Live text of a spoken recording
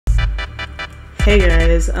Hey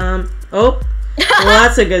guys, well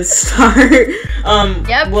that's a good start.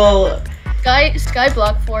 Yep. Well,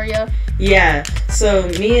 SkyBlock for you. yeah, so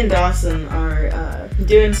me and Dawson are,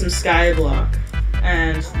 doing some SkyBlock,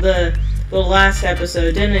 and the last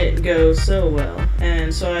episode didn't go so well,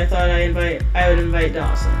 and so I thought I would invite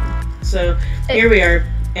Dawson. So, here we are,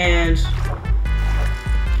 and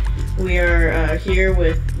we are, here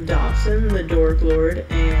with Dawson, the Dork Lord,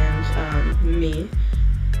 and, me.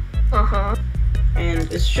 Uh-huh.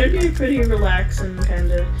 And it should be a pretty relaxing,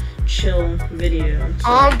 kind of chill video.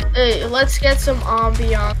 So. Let's get some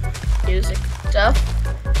ambient music stuff.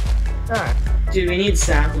 Alright. Dude, we need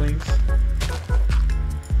saplings.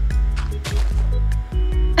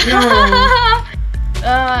 No.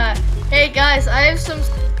 Hey guys, I have some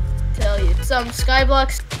to tell you. Some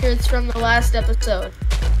SkyBlock secrets from the last episode.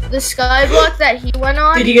 The SkyBlock that he went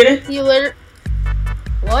on. Did you get it? He literally.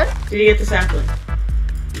 What? Did you get the sapling?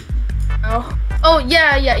 Oh,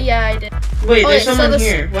 yeah, I did. Wait, there's someone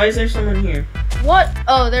here. Why is there someone here? What?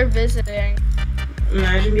 Oh, they're visiting.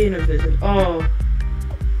 Imagine being a visit. Oh.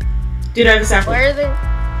 Dude, I have a sapling. Where are they?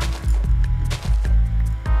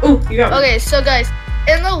 Oh, you got one. Okay, so guys,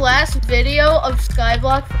 in the last video of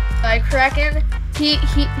SkyBlock Skycracken, he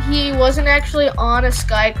wasn't actually on a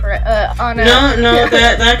on a... No,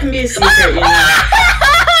 that can be a secret, you know. I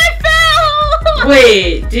fell!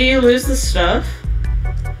 Wait, do you lose the stuff?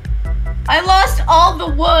 I lost all the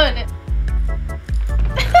wood.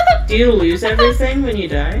 Do you lose everything when you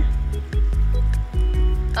die?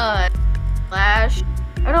 Slash.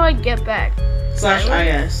 How do I get back?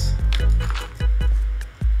 /IS.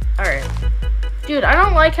 Alright. Dude, I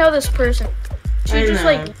don't like how this person. She just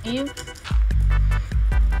like leave.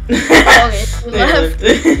 Okay, she left.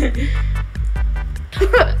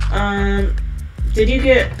 Did you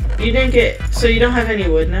get? You didn't get. So you don't have any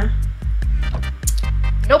wood now?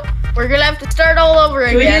 Nope. We're gonna have to start all over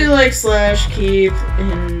again. Can we do like /keep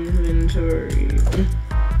inventory?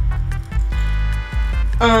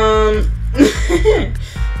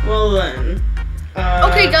 Well then.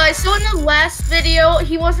 Okay, guys. So in the last video,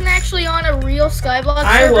 he wasn't actually on a real SkyBlock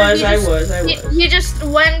server. I was. He just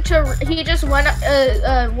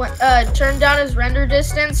turned down his render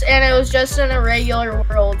distance, and it was just in a regular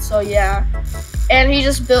world. So yeah, and he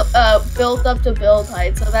just built up to build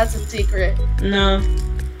height. So that's a secret.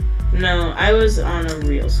 No, I was on a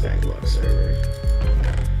real SkyBlock server.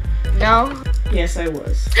 No? Yes, I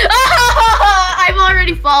was. I'm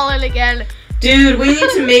already falling again. Dude, we need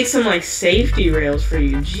to make some, like, safety rails for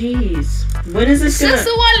you. Jeez. When is this gonna...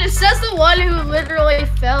 It says the one who literally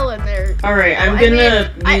fell in there. Alright, I'm gonna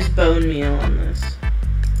use bone meal on this.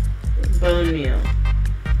 Bone meal.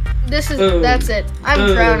 That's it.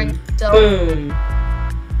 I'm drowning. So. Boom.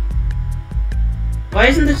 Why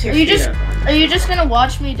isn't the texture Are you just gonna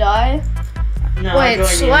watch me die? No, wait,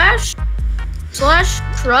 /trust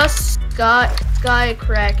sky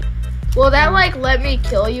crack. Will that like let me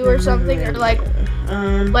kill you or something, or like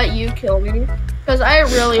let you kill me? Because I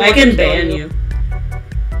really want I can ban you.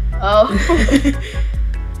 Oh.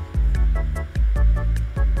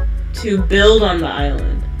 To build on the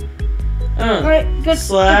island. Oh. Alright, good.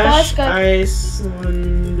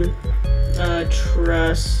 /Iceland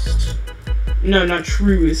trust. No, not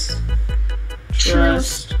truest.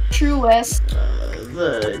 Trust. Truest.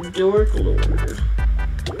 The Dork Lord.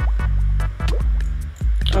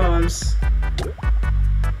 Oh,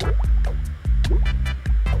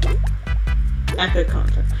 epic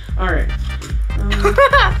content. Alright.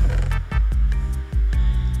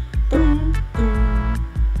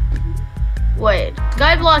 Wait,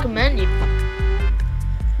 SkyBlock menu.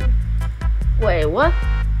 Wait, what?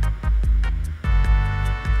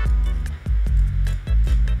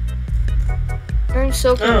 I'm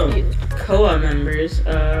so confused. Oh, Koa members.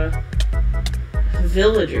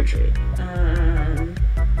 Villager trait.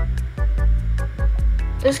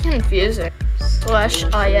 This is confusing.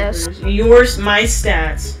 /IS. My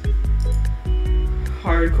stats.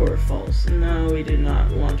 Hardcore false. No, we did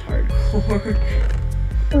not want hardcore.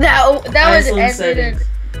 That was edited.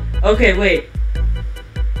 Okay, wait.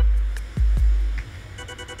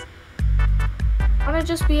 I wanna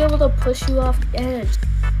just be able to push you off the edge.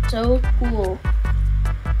 So cool.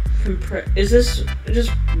 Is this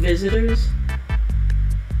just visitors?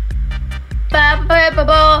 Dude,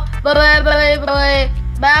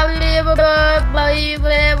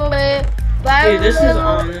 this is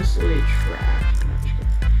honestly trash.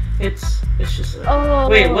 It's just like,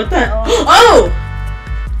 wait, what the? Oh!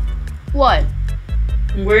 What?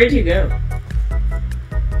 Where did you go?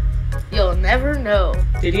 You'll never know.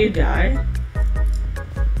 Did you die?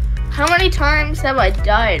 How many times have I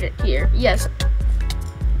died here? Yes.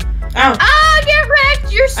 Ow! Ah, get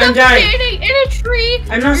You're I'm dying. suffocating in a tree.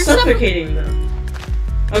 I'm not You're suffocating though.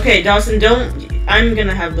 Okay, Dawson, don't. I'm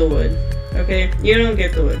gonna have the wood. Okay, you don't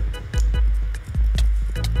get the wood.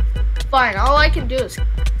 Fine. All I can do is.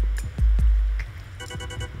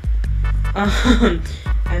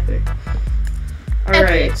 Epic.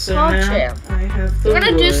 Alright, so now I have the wood. We're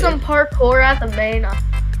gonna do some parkour at the main.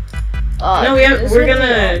 No,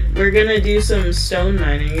 we're gonna do some stone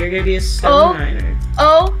mining. You're gonna be a stone miner.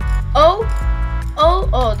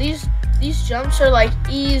 These jumps are like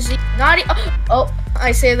easy. Not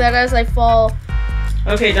I say that as I fall.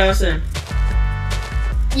 Okay, Dawson.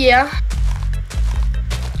 Yeah.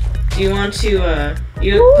 Do you want to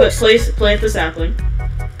plant the sapling?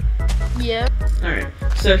 Yeah. Alright.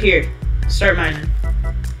 So here, start mining.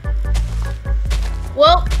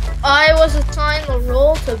 Well, I was assigned the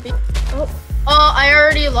role to be. I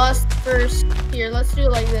already lost first. Here, let's do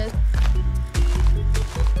it like this.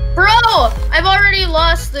 Bro, I've already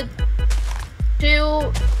lost the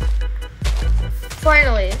 2.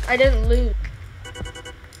 Finally, I didn't lose.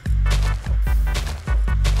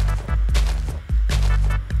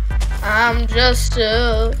 I'm just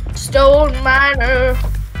a stone miner.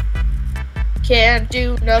 Can't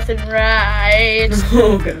do nothing right.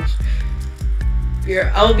 Oh gosh.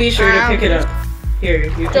 Here, I'll be sure to pick it up. Here,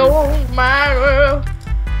 you can. Stone miner,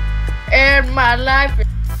 and my life is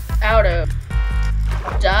out of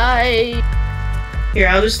die. Here,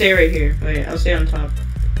 I'll just stay right here. Wait, I'll stay on top.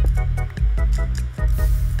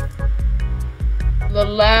 The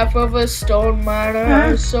life of a stone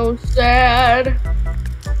miner is so sad.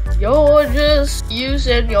 You're just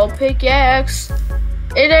using your pickaxe.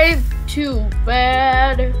 It ain't too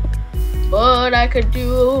bad, but I could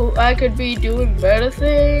be doing better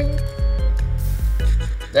things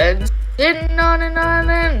than sitting on an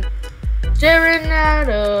island, staring at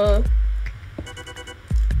a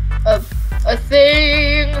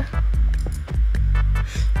thing.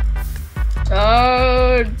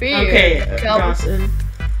 Okay, Dawson.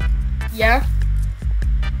 Yeah?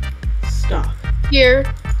 Stop. Here.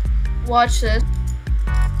 Watch this.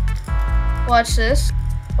 Watch this.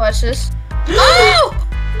 Watch this. Oh!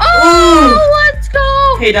 Oh! Let's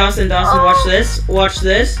go! Hey, Dawson, watch this. Watch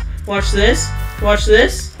this. Watch this. Watch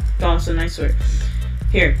this. Dawson, I swear.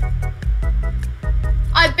 Here.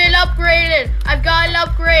 I've been upgraded. I've got an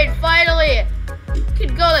upgrade, finally. You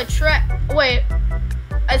could go to track. Wait.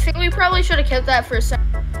 I think we probably should have kept that for a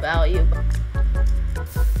second value.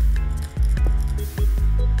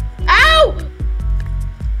 Ow!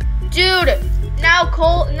 Dude, now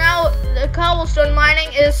the cobblestone mining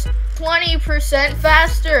is 20%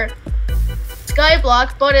 faster.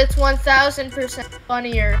 SkyBlock, but it's 1000%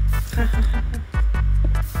 funnier.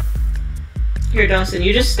 Here, Dawson,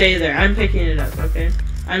 you just stay there. I'm picking it up, okay?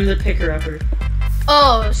 I'm the picker-upper.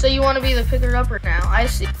 Oh, so you want to be the picker-upper now? I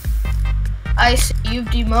see. I see. You've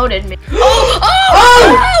demoted me.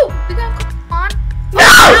 Oh! We got on. No!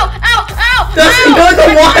 Ow! Ow! Ow! Dawson, go in the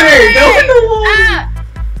water! Go in the water! Ah!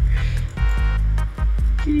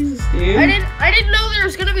 Jesus, dude. I didn't know there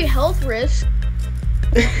was gonna be health risk.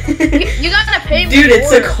 You gotta pay me. Dude,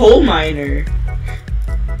 it's a coal miner.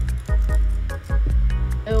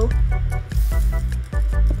 Oh.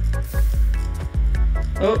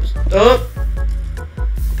 Oops. Oh.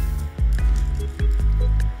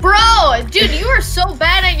 Bro, dude, you are so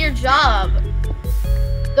bad at your job.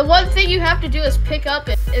 The one thing you have to do is pick up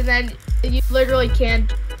it, and then you literally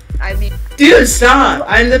can't. I mean, dude, stop!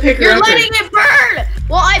 I'm the picker-upper. You're letting it burn.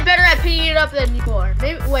 Well, I'm better at picking it up than you are.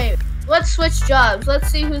 Maybe wait. Let's switch jobs. Let's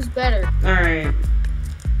see who's better. All right.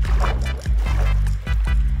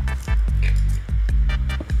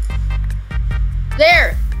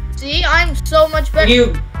 There. See, I'm so much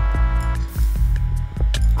better.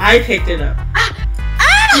 I picked it up.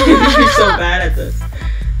 You're so bad at this.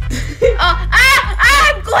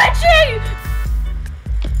 I'm glitching!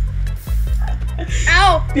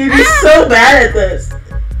 Ow! Dude, you're so bad at this.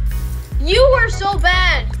 You were so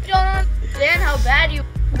bad. You don't understand how bad you.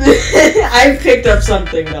 I picked up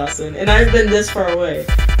something, Dawson, and I've been this far away.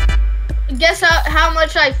 Guess how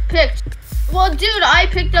much I've picked. Well, dude, I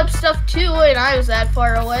picked up stuff too, and I was that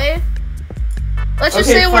far away. Let's just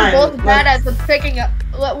say we're both bad at the picking up.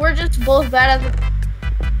 We're just both bad at the.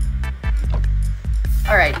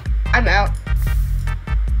 All right, I'm out.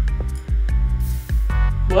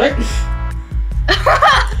 What?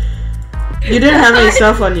 You didn't have any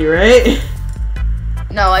stuff on you, right?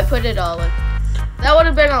 No, I put it all in. That would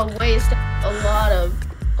have been a waste of a lot of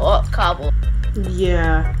cobble.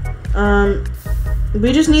 Yeah.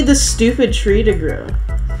 We just need this stupid tree to grow.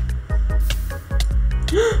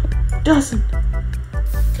 Dawson.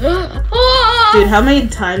 Dude, how many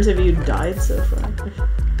times have you died so far?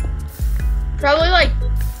 Probably like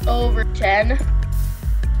over 10.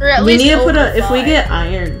 Or at We least need to put over a. If we 5. get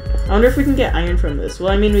iron, I wonder if we can get iron from this.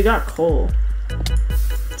 Well, I mean, we got coal,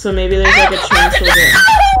 so maybe there's like a chance we'll get.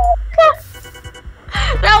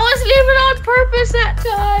 That wasn't even on purpose that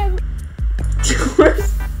time.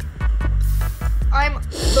 I'm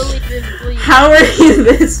unbelievably. How are you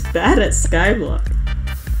this bad at SkyBlock?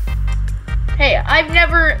 Hey, I've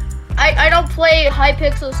never. I don't play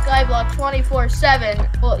Hypixel SkyBlock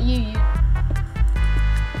 24/7. Well, you.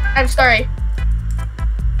 I'm sorry.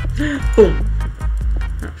 Boom.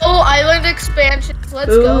 Oh, island expansions. Let's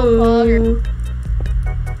go, Pog.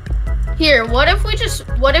 Here, what if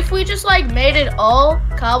we just like made it all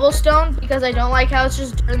cobblestone? Because I don't like how it's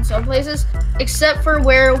just dirt in some places, except for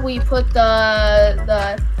where we put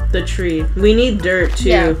the tree. We need dirt too,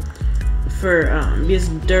 Yeah. for because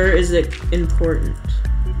dirt is important.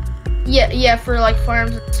 Yeah, for like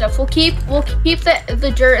farms and stuff. We'll keep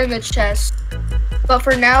the dirt in the chest. But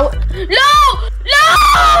for now, no!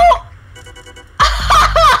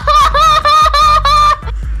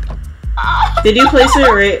 Did you place it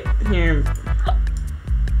right here?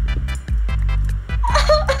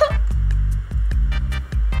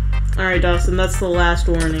 Alright, Dawson, that's the last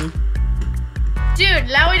warning. Dude,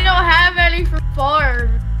 now we don't have any for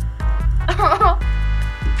farms.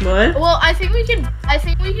 What? Well, I think we can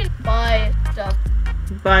buy stuff.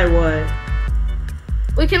 Buy what?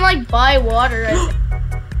 We can like buy water, I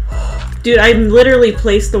think. Dude, I literally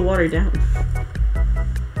placed the water down.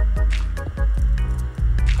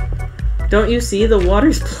 Don't you see? The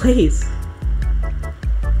water's placed.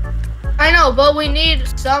 I know, but we need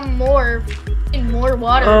some more. We need more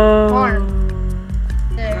water Oh, farm.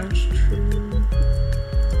 There. that's true.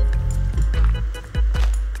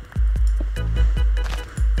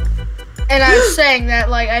 And I was saying that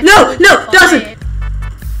like I No, think we no, can buy doesn't. it.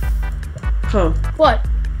 Oh, What?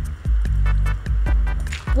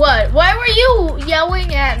 What? Why were you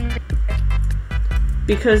yelling at me?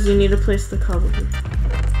 because you need to place the cobble here.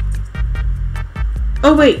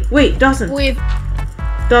 Oh wait, Dawson.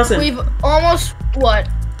 Dawson. We've almost what?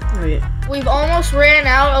 Oh yeah. We've almost ran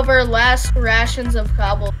out of our last rations of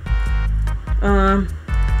cobble. I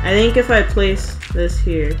think if I place this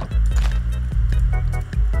here.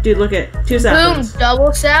 Dude, look at 2 saplings. Boom!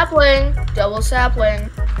 Double sapling. Double sapling.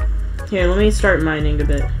 Here, let me start mining a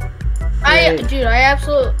bit. Dude, I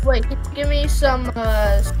absolutely. Wait, can you give me some?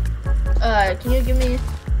 Can you give me?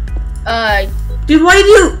 Dude, why did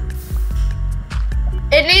you?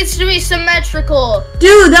 It needs to be symmetrical.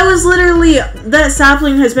 Dude, that was literally that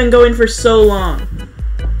sapling has been going for so long.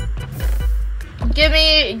 Give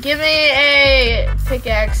me a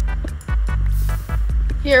pickaxe.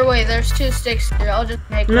 Here, wait. There's 2 sticks here. I'll just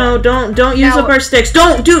make. No, one. don't use Now- up our sticks.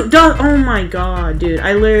 Don't. Oh my god, dude.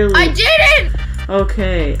 I literally. I didn't.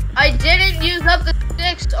 Okay. I didn't use up the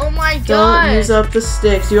sticks. Oh my Don't god. use up the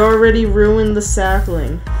sticks. You already ruined the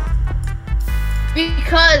sapling.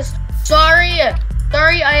 Because sorry,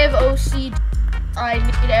 I have OCD. I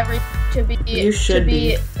need everything to be You should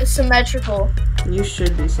be. symmetrical. You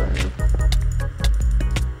should be sorry.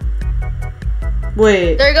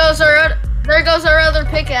 Wait. There goes our other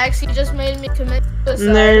pickaxe. He just made me commit suicide.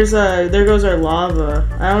 And there goes our lava.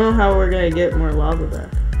 I don't know how we're gonna get more lava back.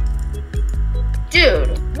 Dude,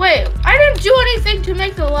 wait. I didn't do anything to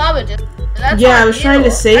make the lava. That's Yeah, on I was trying you.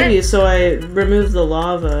 to save you, so I removed the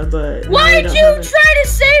lava, but. now Why we did don't you have it. try to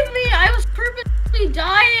save me? I was purposely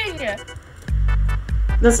dying.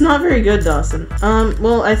 That's not very good, Dawson.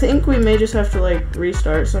 Well, I think we may just have to, like,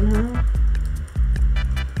 restart somehow.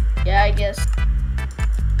 Yeah, I guess.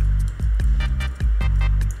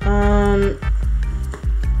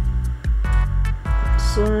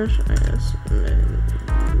 Slash IS menu.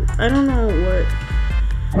 I don't know what.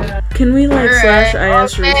 Can we, like, Alright, slash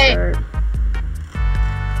IS okay. restart?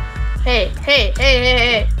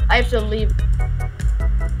 Hey. I have to leave.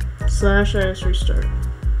 Slash IS restart.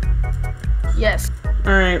 Yes.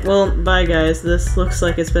 Alright, well, bye guys. This looks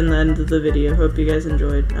like it's been the end of the video. Hope you guys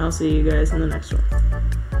enjoyed. I'll see you guys in the next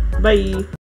one. Bye!